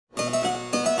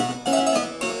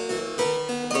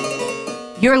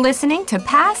You're listening to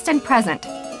Past and Present,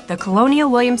 the Colonial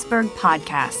Williamsburg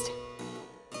podcast.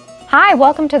 Hi,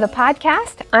 welcome to the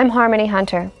podcast. I'm Harmony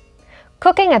Hunter.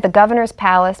 Cooking at the Governor's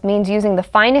Palace means using the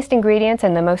finest ingredients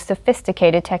and the most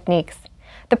sophisticated techniques.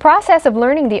 The process of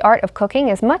learning the art of cooking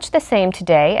is much the same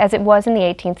today as it was in the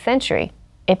 18th century.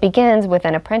 It begins with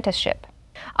an apprenticeship.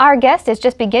 Our guest is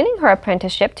just beginning her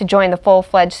apprenticeship to join the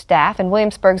full-fledged staff in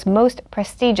Williamsburg's most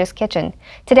prestigious kitchen.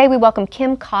 Today we welcome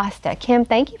Kim Costa. Kim,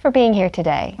 thank you for being here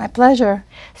today. My pleasure.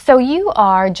 So you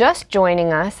are just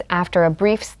joining us after a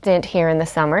brief stint here in the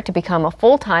summer to become a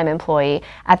full-time employee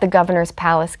at the Governor's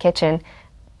Palace Kitchen.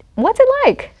 What's it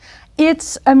like?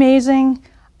 It's amazing.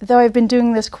 Though I've been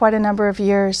doing this quite a number of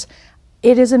years,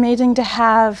 it is amazing to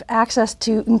have access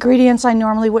to ingredients I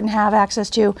normally wouldn't have access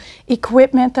to,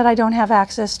 equipment that I don't have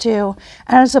access to,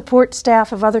 and a support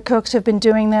staff of other cooks who have been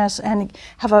doing this and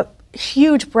have a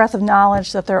huge breadth of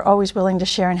knowledge that they're always willing to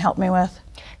share and help me with.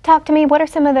 Talk to me, what are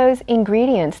some of those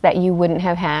ingredients that you wouldn't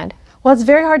have had? Well, it's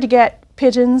very hard to get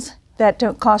pigeons that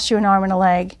don't cost you an arm and a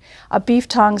leg. Beef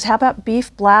tongues, how about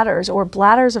beef bladders or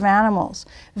bladders of animals?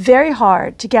 Very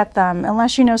hard to get them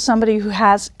unless you know somebody who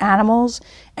has animals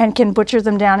and can butcher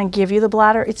them down and give you the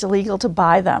bladder. It's illegal to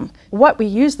buy them. What we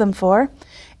use them for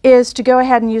is to go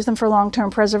ahead and use them for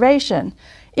long-term preservation.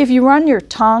 If you run your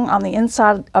tongue on the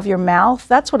inside of your mouth,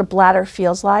 that's what a bladder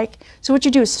feels like. So what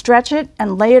you do is stretch it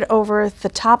and lay it over the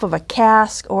top of a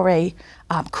cask or a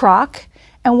crock.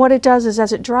 And what it does is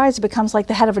as it dries, it becomes like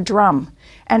the head of a drum.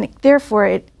 And therefore,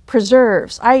 it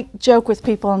preserves. I joke with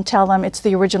people and tell them it's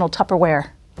the original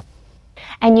Tupperware.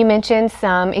 And you mentioned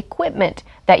some equipment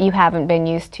that you haven't been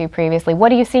used to previously.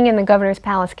 What are you seeing in the Governor's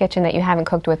Palace kitchen that you haven't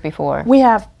cooked with before? We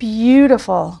have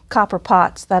beautiful copper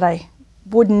pots that I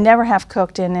would never have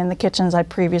cooked in the kitchens I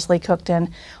previously cooked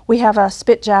in. We have a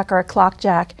spit jack or a clock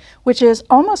jack, which is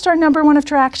almost our #1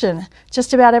 attraction.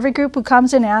 Just about every group who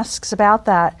comes in asks about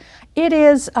that. It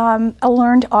is a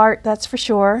learned art, that's for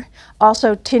sure.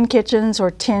 Also, tin kitchens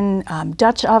or tin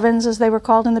Dutch ovens, as they were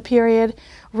called in the period,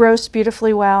 roast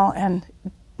beautifully well, and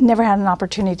never had an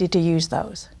opportunity to use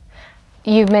those.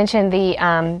 You've mentioned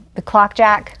the clock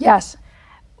jack. Yes.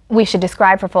 We should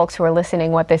describe for folks who are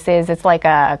listening what this is. It's like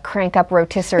a crank-up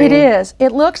rotisserie. It is.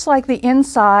 It looks like the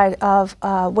inside of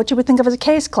what you would think of as a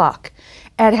case clock.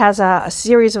 It has a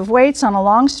series of weights on a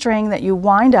long string that you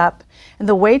wind up, and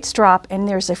the weights drop, and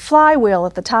there's a flywheel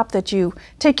at the top that you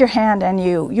take your hand and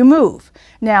you move.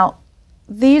 Now,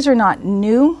 these are not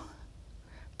new,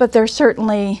 but they're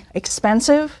certainly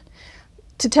expensive.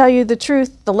 To tell you the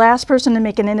truth, the last person to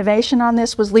make an innovation on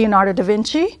this was Leonardo da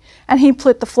Vinci, and he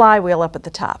put the flywheel up at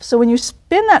the top. So when you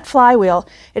spin that flywheel,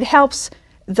 it helps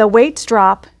the weights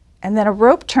drop, and then a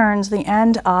rope turns the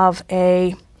end of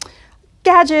a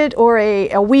gadget or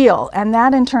a wheel, and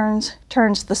that in turn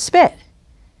turns the spit.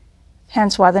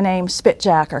 Hence why the name spit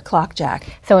jack or clock jack.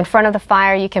 So in front of the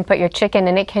fire you can put your chicken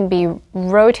and it can be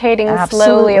rotating Absolutely.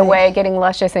 slowly away, getting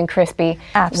luscious and crispy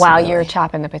while you're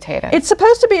chopping the potatoes. It's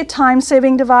supposed to be a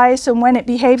time-saving device, and when it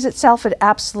behaves itself, it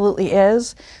absolutely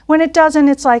is. When it doesn't,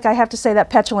 it's like, I have to say, that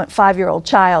petulant 5-year-old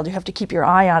child. You have to keep your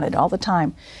eye on it all the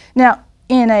time. Now,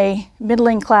 in a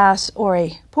middling class or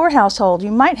a poor household,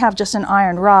 you might have just an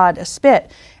iron rod, a spit,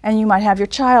 and you might have your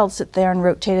child sit there and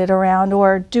rotate it around,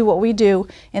 or do what we do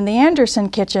in the Anderson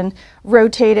kitchen,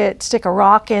 rotate it, stick a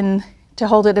rock in to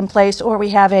hold it in place, or we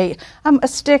have a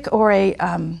stick or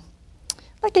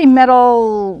like a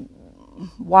metal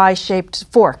Y-shaped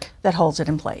fork that holds it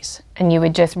in place. And you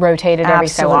would just rotate it every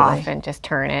so often, just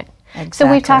turn it. Exactly.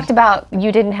 So we've talked about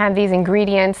you didn't have these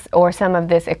ingredients or some of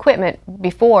this equipment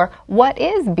before. What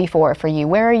is before for you?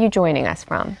 Where are you joining us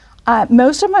from?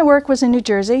 Most of my work was in New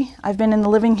Jersey. I've been in the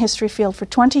living history field for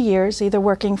 20 years, either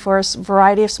working for a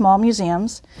variety of small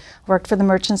museums. Worked for the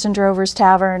Merchants and Drovers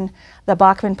Tavern, the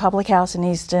Bachman Public House in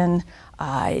Easton.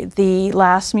 The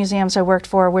last museums I worked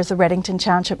for was the Reddington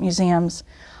Township Museums.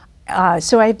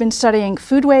 So I've been studying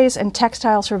foodways and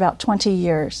textiles for about 20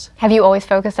 years. Have you always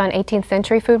focused on 18th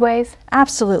century foodways?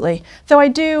 Absolutely. Though I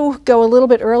do go a little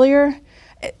bit earlier.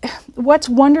 What's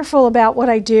wonderful about what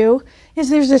I do is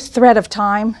there's this thread of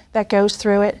time that goes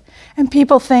through it. And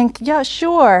people think, yeah,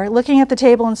 sure, looking at the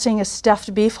table and seeing a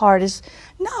stuffed beef heart is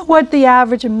not what the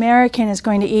average American is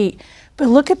going to eat. But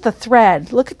look at the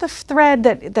thread. Look at the thread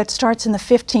that starts in the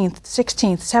 15th,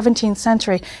 16th, 17th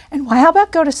century. And how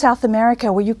about go to South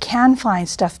America where you can find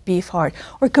stuffed beef heart,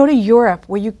 or go to Europe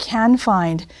where you can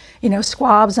find,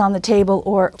 squabs on the table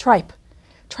or tripe.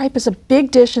 Tripe is a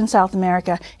big dish in South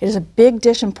America. It is a big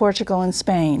dish in Portugal and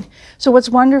Spain. So what's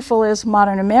wonderful is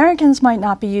modern Americans might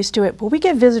not be used to it, but we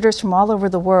get visitors from all over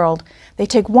the world. They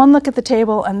take one look at the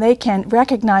table and they can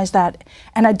recognize that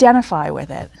and identify with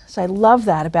it. So I love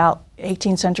that about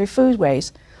 18th century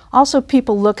foodways. Also,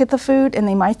 people look at the food and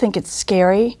they might think it's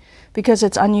scary because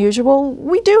it's unusual.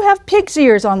 We do have pig's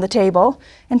ears on the table,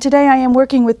 and today I am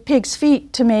working with pig's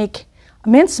feet to make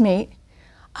mincemeat,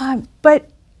 but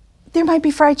there might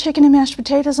be fried chicken and mashed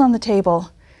potatoes on the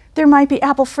table. There might be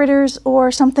apple fritters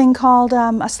or something called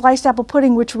a sliced apple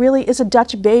pudding, which really is a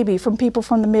Dutch baby. From people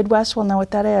from the Midwest will know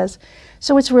what that is.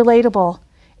 So it's relatable.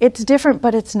 It's different,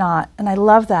 but it's not. And I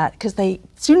love that because as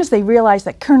soon as they realize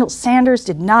that Colonel Sanders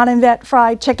did not invent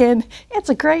fried chicken, it's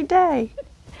a great day.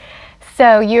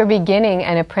 So you're beginning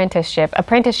an apprenticeship.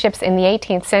 Apprenticeships in the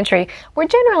 18th century were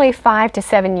generally 5 to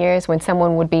 7 years when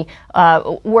someone would be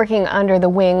working under the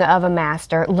wing of a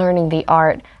master, learning the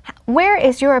art. Where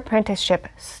is your apprenticeship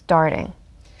starting?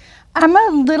 I'm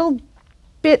a little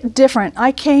bit different.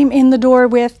 I came in the door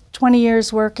with 20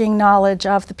 years working knowledge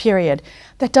of the period.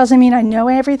 That doesn't mean I know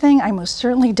everything. I most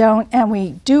certainly don't, and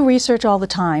we do research all the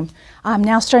time. I'm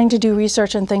now starting to do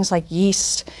research on things like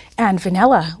yeast and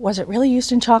vanilla. Was it really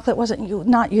used in chocolate? Was it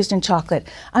not used in chocolate?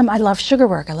 I love sugar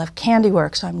work. I love candy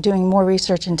work, so I'm doing more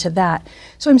research into that.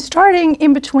 So I'm starting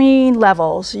in between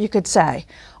levels, you could say.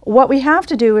 What we have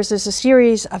to do is there's a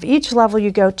series of each level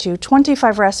you go to,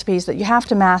 25 recipes that you have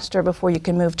to master before you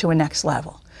can move to a next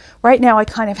level. Right now I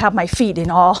kind of have my feet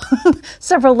in all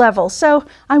several levels, so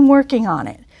I'm working on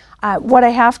it. What I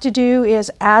have to do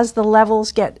is as the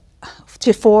levels get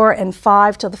to 4 and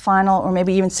 5 to the final, or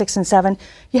maybe even 6 and 7,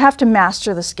 you have to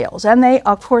master the skills. And they,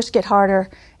 of course, get harder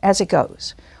as it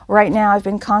goes. Right now I've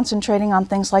been concentrating on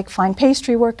things like fine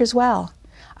pastry work as well.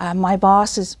 My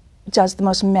boss does the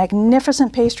most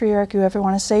magnificent pastry work you ever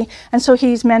want to see, and so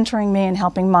he's mentoring me and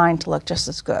helping mine to look just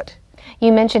as good.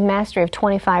 You mentioned mastery of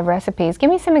 25 recipes. Give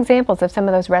me some examples of some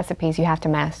of those recipes you have to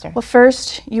master. Well,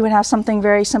 first, you would have something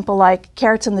very simple like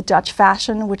carrots in the Dutch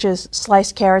fashion, which is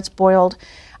sliced carrots boiled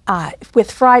with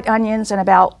fried onions and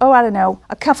about,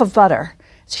 a cup of butter.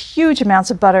 It's huge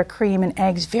amounts of butter, cream, and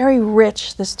eggs, very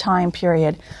rich this time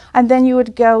period. And then you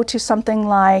would go to something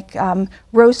like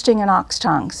roasting an ox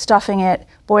tongue, stuffing it,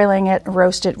 boiling it,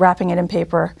 roast it, wrapping it in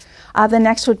paper. The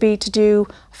next would be to do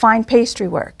fine pastry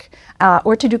work.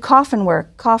 Or to do coffin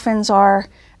work. Coffins are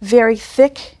very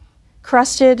thick,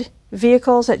 crusted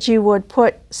vehicles that you would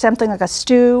put something like a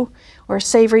stew or a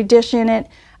savory dish in it,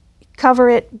 cover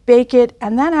it, bake it,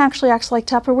 and that actually acts like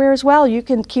Tupperware as well. You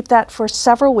can keep that for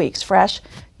several weeks fresh.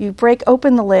 You break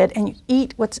open the lid and you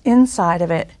eat what's inside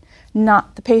of it,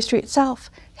 not the pastry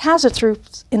itself. It has its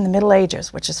roots in the Middle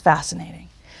Ages, which is fascinating.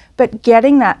 But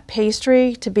getting that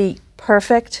pastry to be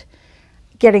perfect,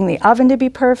 getting the oven to be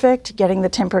perfect, getting the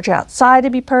temperature outside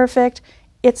to be perfect,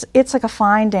 it's like a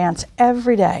fine dance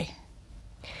every day.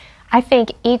 I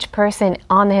think each person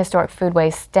on the Historic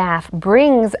Foodways staff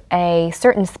brings a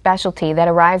certain specialty that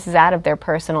arises out of their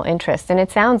personal interests. And it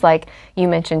sounds like you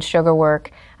mentioned sugar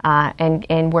work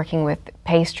and working with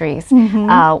pastries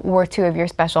were two of your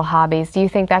special hobbies. Do you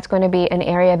think that's going to be an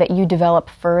area that you develop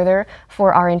further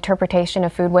for our interpretation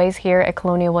of foodways here at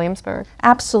Colonial Williamsburg?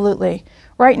 Absolutely.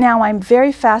 Right now I'm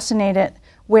very fascinated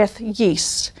with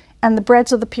yeast and the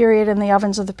breads of the period and the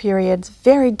ovens of the period. It's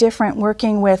very different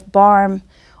working with barm.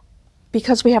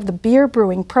 Because we have the beer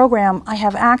brewing program, I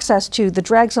have access to the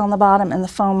dregs on the bottom and the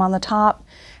foam on the top.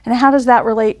 And how does that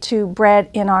relate to bread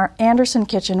in our Anderson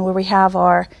kitchen where we have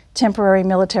our temporary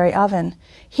military oven?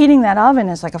 Heating that oven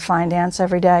is like a fine dance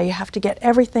every day. You have to get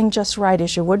everything just right.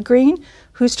 Is your wood green?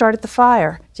 Who started the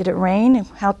fire? Did it rain?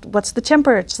 What's the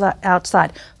temperature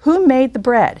outside? Who made the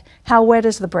bread? How wet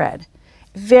is the bread?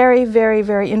 Very, very,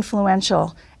 very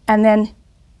influential. And then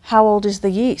how old is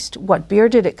the yeast? What beer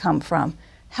did it come from?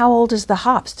 How old is the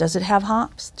hops? Does it have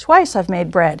hops? Twice I've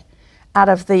made bread out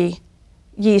of the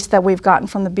yeast that we've gotten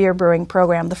from the beer brewing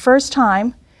program. The first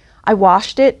time I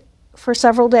washed it for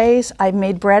several days. I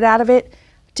made bread out of it.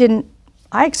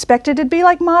 I expected it to be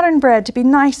like modern bread, to be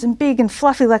nice and big and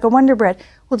fluffy like a Wonder Bread.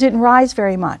 Well, it didn't rise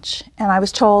very much. And I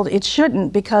was told it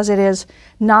shouldn't because it is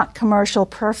not commercial,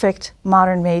 perfect,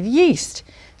 modern-made yeast.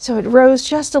 So it rose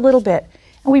just a little bit.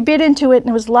 And we bit into it and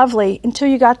it was lovely until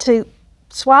you got to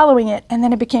swallowing it, and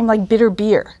then it became like bitter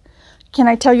beer. Can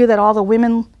I tell you that all the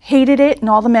women hated it and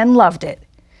all the men loved it?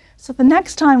 So the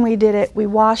next time we did it, we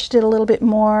washed it a little bit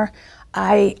more.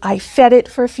 I fed it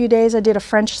for a few days. I did a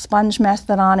French sponge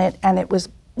method on it, and it was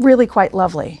really quite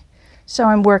lovely. So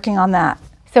I'm working on that.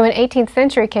 So in 18th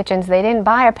century kitchens, they didn't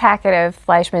buy a packet of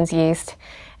Fleischmann's yeast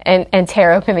and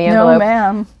tear open the envelope. No,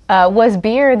 ma'am. Was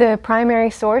beer the primary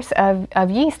source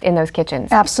of yeast in those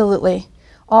kitchens? Absolutely.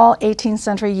 All 18th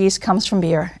century yeast comes from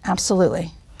beer.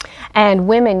 Absolutely. And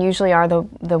women usually are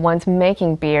the ones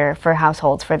making beer for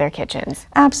households for their kitchens.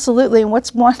 Absolutely. And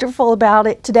what's wonderful about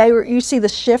it today, you see the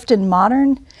shift in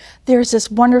modern. There's this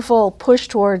wonderful push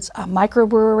towards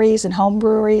microbreweries and home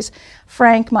breweries.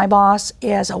 Frank, my boss,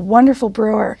 is a wonderful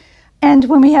brewer. And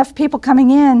when we have people coming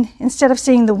in, instead of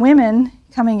seeing the women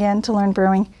coming in to learn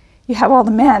brewing, you have all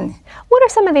the men. What are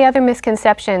some of the other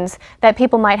misconceptions that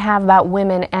people might have about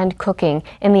women and cooking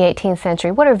in the 18th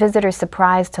century? What are visitors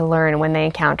surprised to learn when they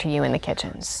encounter you in the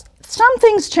kitchens? Some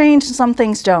things change and some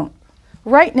things don't.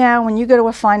 Right now, when you go to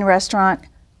a fine restaurant,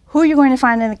 who are you going to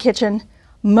find in the kitchen?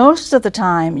 Most of the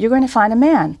time, you're going to find a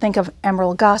man. Think of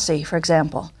Emeril Lagasse, for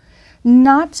example.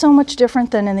 Not so much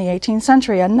different than in the 18th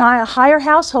century. A higher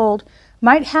household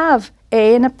might have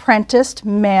an apprenticed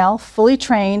male, fully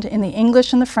trained in the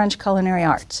English and the French culinary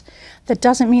arts. That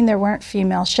doesn't mean there weren't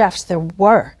female chefs. There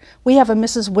were. We have a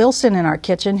Mrs. Wilson in our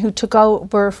kitchen who took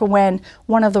over for when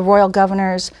one of the royal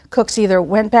governor's cooks either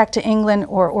went back to England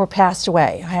or passed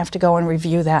away. I have to go and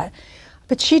review that.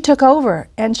 But she took over,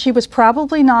 and she was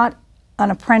probably not an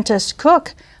apprenticed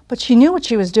cook, but she knew what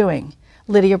she was doing.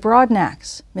 Lydia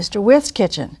Broadnax, Mr. Wyth's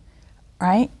kitchen,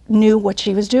 right, knew what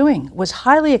she was doing, was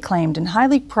highly acclaimed and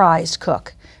highly prized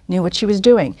cook, knew what she was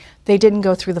doing. They didn't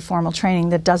go through the formal training.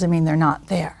 That doesn't mean they're not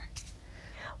there.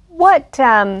 What's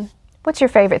your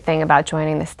favorite thing about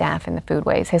joining the staff in the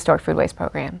Historic Foodways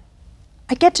program?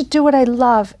 I get to do what I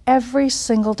love every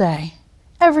single day,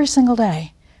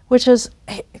 which is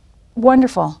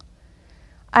wonderful.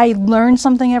 I learn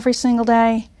something every single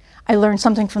day. I learn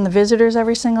something from the visitors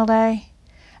every single day.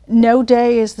 No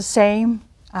day is the same.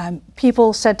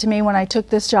 People said to me when I took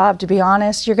this job, to be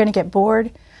honest, you're going to get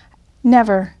bored.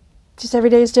 Never. Just every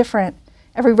day is different.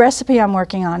 Every recipe I'm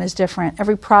working on is different.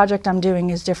 Every project I'm doing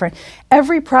is different.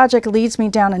 Every project leads me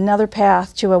down another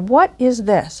path to a what is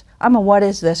this? I'm a what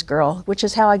is this girl, which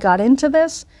is how I got into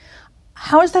this.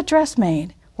 How is that dress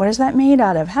made? What is that made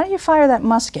out of? How do you fire that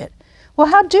musket? Well,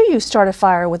 how do you start a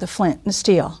fire with a flint and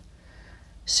steel?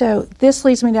 So this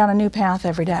leads me down a new path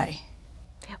every day.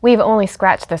 We've only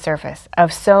scratched the surface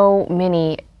of so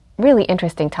many really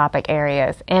interesting topic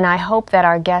areas, and I hope that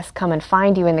our guests come and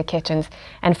find you in the kitchens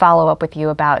and follow up with you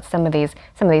about some of these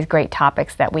great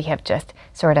topics that we have just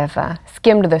sort of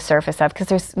skimmed the surface of, because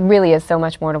there really is so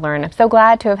much more to learn. I'm so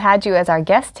glad to have had you as our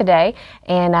guest today,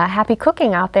 and happy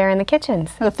cooking out there in the kitchens.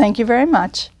 Well, thank you very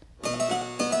much.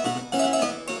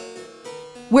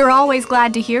 We're always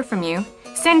glad to hear from you.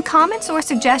 Send comments or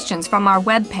suggestions from our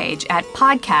webpage at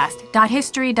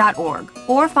podcast.history.org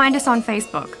or find us on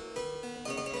Facebook.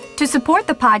 To support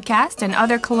the podcast and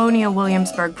other Colonial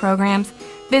Williamsburg programs,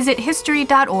 visit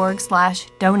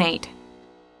history.org/donate.